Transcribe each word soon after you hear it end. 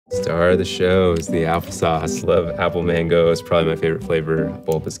Star of the show is the applesauce. Love apple mango. It's probably my favorite flavor,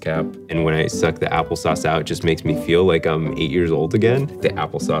 bulbous cap. And when I suck the applesauce out, it just makes me feel like I'm 8 years old again. The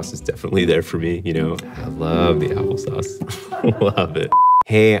applesauce is definitely there for me, you know. I love the applesauce. Love it.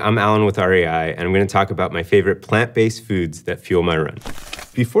 Hey, I'm Alan with REI, and I'm gonna talk about my favorite plant-based foods that fuel my run.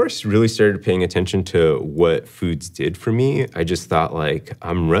 Before I really started paying attention to what foods did for me, I just thought like,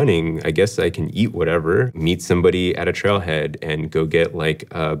 I'm running, I guess I can eat whatever, meet somebody at a trailhead and go get like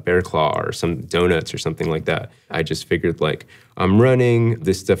a bear claw or some donuts or something like that. I just figured like, I'm running,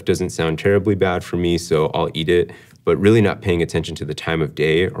 this stuff doesn't sound terribly bad for me, so I'll eat it. But really not paying attention to the time of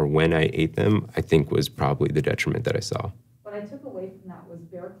day or when I ate them, I think was probably the detriment that I saw. What I took away from that was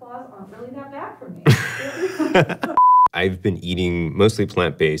bear claws aren't really that bad for me. I've been eating mostly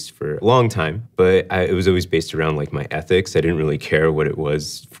plant-based for a long time, but it was always based around like my ethics. I didn't really care what it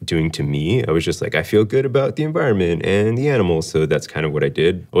was doing to me. I was just like, I feel good about the environment and the animals, so that's kind of what I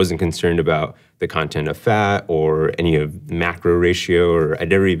did. I wasn't concerned about the content of fat or any of macro ratio, or I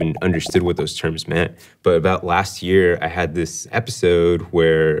never even understood what those terms meant. But about last year, I had this episode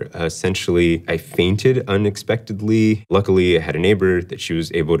where essentially I fainted unexpectedly. Luckily, I had a neighbor that she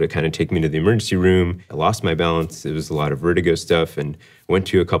was able to kind of take me to the emergency room. I lost my balance. It was a lot of vertigo stuff, and went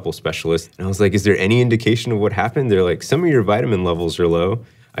to a couple specialists. And I was like, is there any indication of what happened? They're like, some of your vitamin levels are low.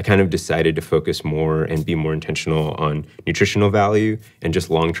 I kind of decided to focus more and be more intentional on nutritional value and just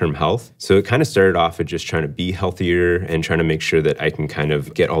long-term health. So it kind of started off with just trying to be healthier and trying to make sure that I can kind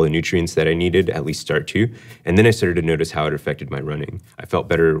of get all the nutrients that I needed, at least start to. And then I started to notice how it affected my running. I felt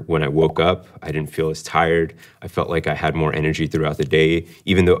better when I woke up. I didn't feel as tired. I felt like I had more energy throughout the day,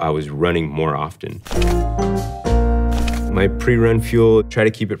 even though I was running more often. My pre-run fuel, try to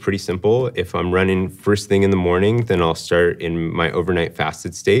keep it pretty simple. If I'm running first thing in the morning, then I'll start in my overnight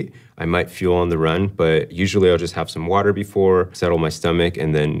fasted state. I might fuel on the run, but usually I'll just have some water before, settle my stomach,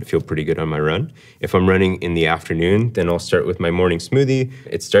 and then feel pretty good on my run. If I'm running in the afternoon, then I'll start with my morning smoothie.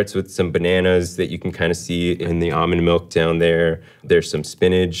 It starts with some bananas that you can kind of see in the almond milk down there. There's some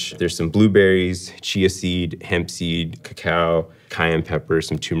spinach, there's some blueberries, chia seed, hemp seed, cacao, cayenne pepper,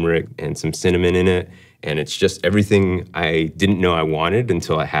 some turmeric, and some cinnamon in it. And it's just everything I didn't know I wanted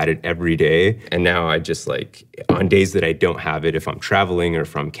until I had it every day. And now I just like, on days that I don't have it, if I'm traveling or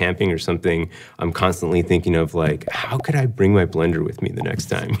if I'm camping or something, I'm constantly thinking of like, how could I bring my blender with me the next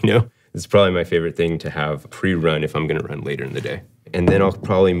time, you know? It's probably my favorite thing to have pre-run if I'm gonna run later in the day. And then I'll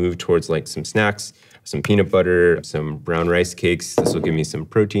probably move towards like some snacks, some peanut butter, some brown rice cakes. This will give me some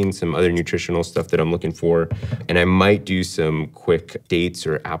protein, some other nutritional stuff that I'm looking for. And I might do some quick dates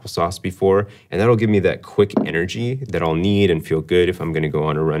or applesauce before, and that'll give me that quick energy that I'll need and feel good if I'm gonna go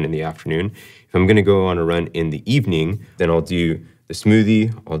on a run in the afternoon. If I'm gonna go on a run in the evening, then I'll do the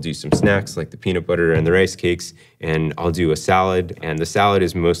smoothie, I'll do some snacks like the peanut butter and the rice cakes, and I'll do a salad. And the salad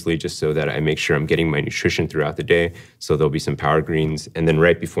is mostly just so that I make sure I'm getting my nutrition throughout the day. So there'll be some power greens. And then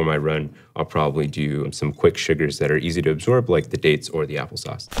right before my run, I'll probably do some quick sugars that are easy to absorb, like the dates or the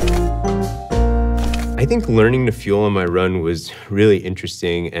applesauce. I think learning to fuel on my run was really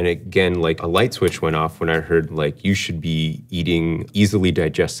interesting. And again, like a light switch went off when I heard like you should be eating easily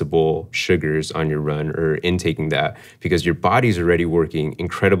digestible sugars on your run or intaking that because your body's already working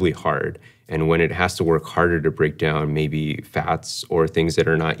incredibly hard. And when it has to work harder to break down maybe fats or things that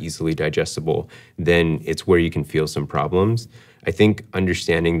are not easily digestible, then it's where you can feel some problems. I think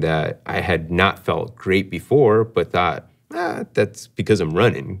understanding that I had not felt great before, but thought, that's because I'm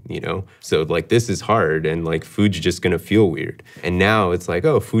running, you know? So like this is hard and like food's just gonna feel weird. And now it's like,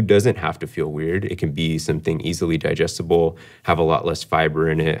 oh, food doesn't have to feel weird. It can be something easily digestible, have a lot less fiber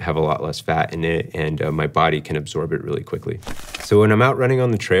in it, have a lot less fat in it, and my body can absorb it really quickly. So when I'm out running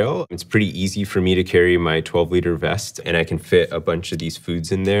on the trail, it's pretty easy for me to carry my 12-liter vest and I can fit a bunch of these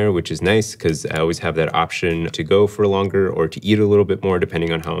foods in there, which is nice because I always have that option to go for longer or to eat a little bit more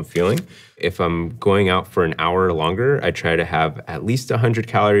depending on how I'm feeling. If I'm going out for an hour or longer, I try to have at least 100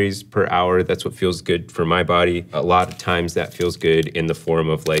 calories per hour. That's what feels good for my body. A lot of times that feels good in the form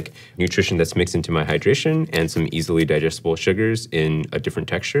of like nutrition that's mixed into my hydration and some easily digestible sugars in a different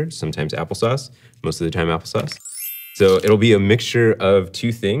texture, sometimes applesauce, most of the time applesauce. So it'll be a mixture of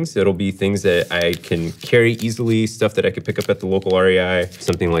two things. It'll be things that I can carry easily, stuff that I could pick up at the local REI,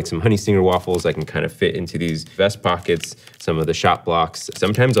 something like some honey stinger waffles I can kind of fit into these vest pockets, some of the shot blocks.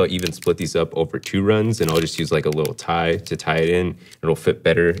 Sometimes I'll even split these up over 2 runs and I'll just use like a little tie to tie it in. It'll fit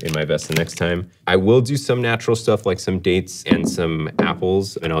better in my vest the next time. I will do some natural stuff like some dates and some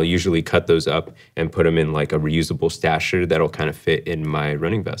apples, and I'll usually cut those up and put them in like a reusable stasher that'll kind of fit in my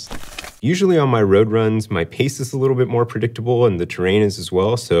running vest. Usually on my road runs, my pace is a little bit bit more predictable and the terrain is as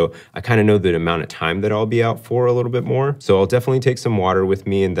well. So I kind of know the amount of time that I'll be out for a little bit more. So I'll definitely take some water with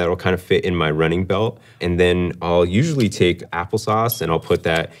me and that'll kind of fit in my running belt. And then I'll usually take applesauce and I'll put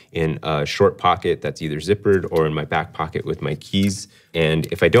that in a short pocket that's either zippered or in my back pocket with my keys. And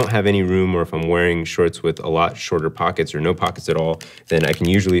if I don't have any room or if I'm wearing shorts with a lot shorter pockets or no pockets at all, then I can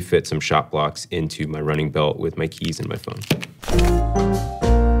usually fit some shop blocks into my running belt with my keys and my phone.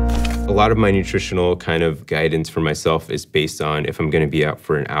 A lot of my nutritional kind of guidance for myself is based on if I'm going to be out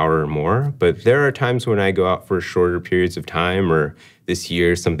for an hour or more. But there are times when I go out for shorter periods of time, or this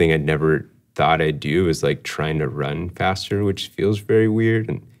year, something I'd never thought I'd do is like trying to run faster, which feels very weird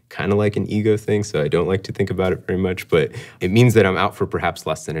and kind of like an ego thing, so I don't like to think about it very much, but it means that I'm out for perhaps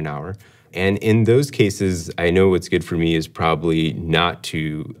less than an hour. And in those cases, I know what's good for me is probably not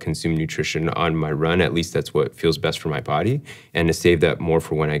to consume nutrition on my run. At least that's what feels best for my body, and to save that more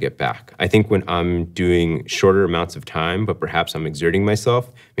for when I get back. I think when I'm doing shorter amounts of time, but perhaps I'm exerting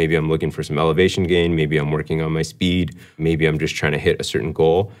myself, maybe I'm looking for some elevation gain, maybe I'm working on my speed, maybe I'm just trying to hit a certain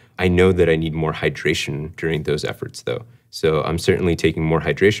goal, I know that I need more hydration during those efforts though. So I'm certainly taking more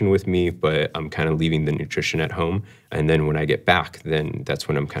hydration with me, but I'm kind of leaving the nutrition at home. And then when I get back, then that's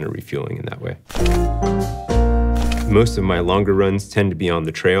when I'm kind of refueling in that way. Most of my longer runs tend to be on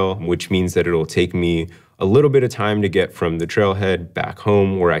the trail, which means that it'll take me a little bit of time to get from the trailhead back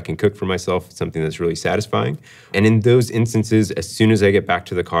home where I can cook for myself, something that's really satisfying. And in those instances, as soon as I get back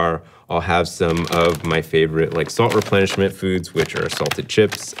to the car, I'll have some of my favorite like salt replenishment foods, which are salted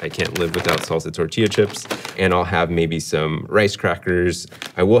chips. I can't live without salted tortilla chips. And I'll have maybe some rice crackers.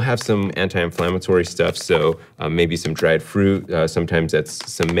 I will have some anti-inflammatory stuff, so maybe some dried fruit. Sometimes that's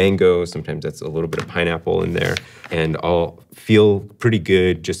some mango, sometimes that's a little bit of pineapple in there. And I'll feel pretty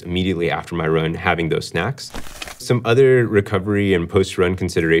good just immediately after my run having those snacks. Some other recovery and post-run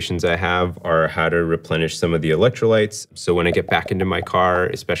considerations I have are how to replenish some of the electrolytes. So when I get back into my car,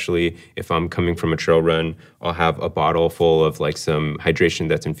 especially if I'm coming from a trail run, I'll have a bottle full of like some hydration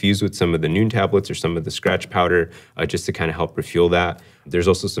that's infused with some of the Noon tablets or some of the scratch powder, just to kind of help refuel that. There's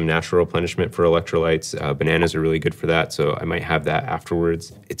also some natural replenishment for electrolytes. Bananas are really good for that, so I might have that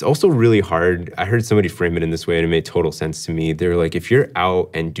afterwards. It's also really hard. I heard somebody frame it in this way and it made total sense to me. They're like, if you're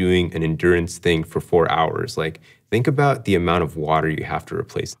out and doing an endurance thing for 4 hours, like think about the amount of water you have to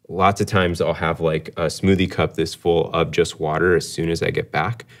replace. Lots of times I'll have like a smoothie cup this full of just water as soon as I get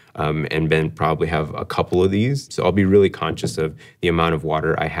back, and then probably have a couple of these. So I'll be really conscious of the amount of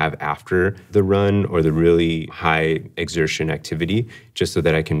water I have after the run or the really high exertion activity, just so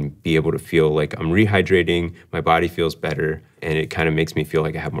that I can be able to feel like I'm rehydrating, my body feels better, and it kind of makes me feel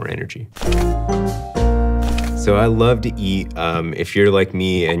like I have more energy. So I love to eat. If you're like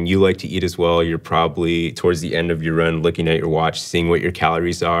me and you like to eat as well, you're probably towards the end of your run looking at your watch, seeing what your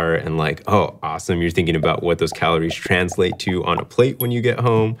calories are and like, oh, awesome. You're thinking about what those calories translate to on a plate when you get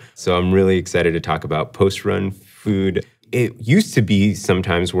home. So I'm really excited to talk about post-run food. It used to be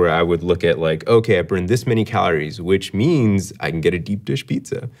sometimes where I would look at like, okay, I burned this many calories, which means I can get a deep dish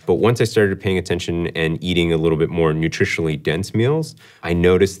pizza. But once I started paying attention and eating a little bit more nutritionally dense meals, I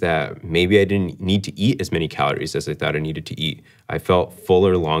noticed that maybe I didn't need to eat as many calories as I thought I needed to eat. I felt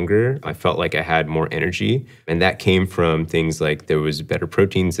fuller longer. I felt like I had more energy. And that came from things like there was better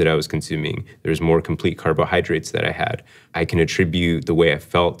proteins that I was consuming. There was more complete carbohydrates that I had. I can attribute the way I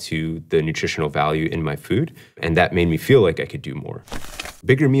felt to the nutritional value in my food. And that made me feel like I could do more.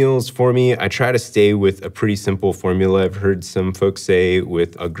 Bigger meals for me, I try to stay with a pretty simple formula. I've heard some folks say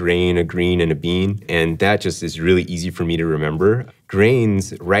with a grain, a green, and a bean. And that just is really easy for me to remember.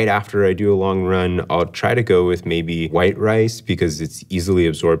 Grains, right after I do a long run, I'll try to go with maybe white rice because it's easily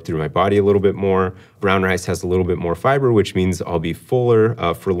absorbed through my body a little bit more. Brown rice has a little bit more fiber, which means I'll be fuller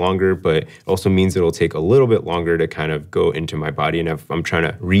for longer, but it also means it'll take a little bit longer to kind of go into my body. And if I'm trying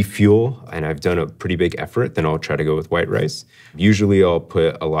to refuel and I've done a pretty big effort, then I'll try to go with white rice. Usually I'll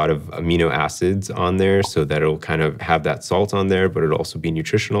put a lot of amino acids on there so that it'll kind of have that salt on there, but it'll also be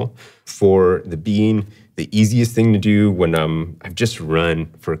nutritional. For the bean, the easiest thing to do when I've just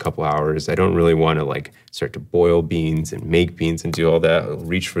run for a couple hours, I don't really want to like start to boil beans and make beans and do all that. I'll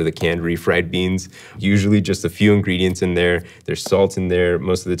reach for the canned refried beans. Usually just a few ingredients in there. There's salt in there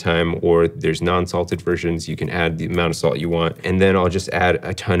most of the time, or there's non-salted versions. You can add the amount of salt you want. And then I'll just add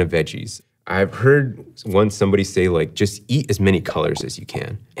a ton of veggies. I've heard once somebody say like, just eat as many colors as you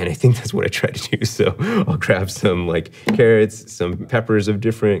can. And I think that's what I try to do. So I'll grab some like carrots, some peppers of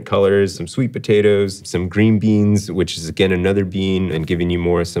different colors, some sweet potatoes, some green beans, which is again another bean and giving you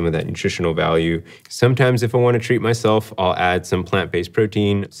more some of that nutritional value. Sometimes if I want to treat myself, I'll add some plant-based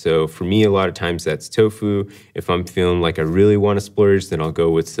protein. So for me, a lot of times that's tofu. If I'm feeling like I really want to splurge, then I'll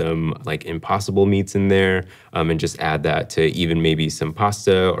go with some like impossible meats in there. and just add that to even maybe some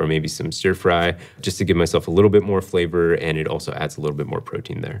pasta or maybe some stir fry, just to give myself a little bit more flavor, and it also adds a little bit more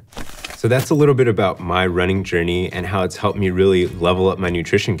protein there. So that's a little bit about my running journey and how it's helped me really level up my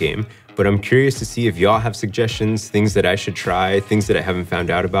nutrition game. But I'm curious to see if y'all have suggestions, things that I should try, things that I haven't found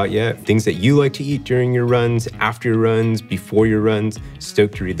out about yet, things that you like to eat during your runs, after your runs, before your runs.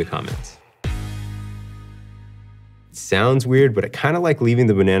 Stoked to read the comments. It sounds weird, but I kind of like leaving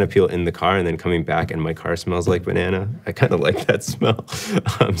the banana peel in the car and then coming back and my car smells like banana. I kind of like that smell.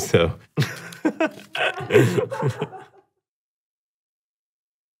 So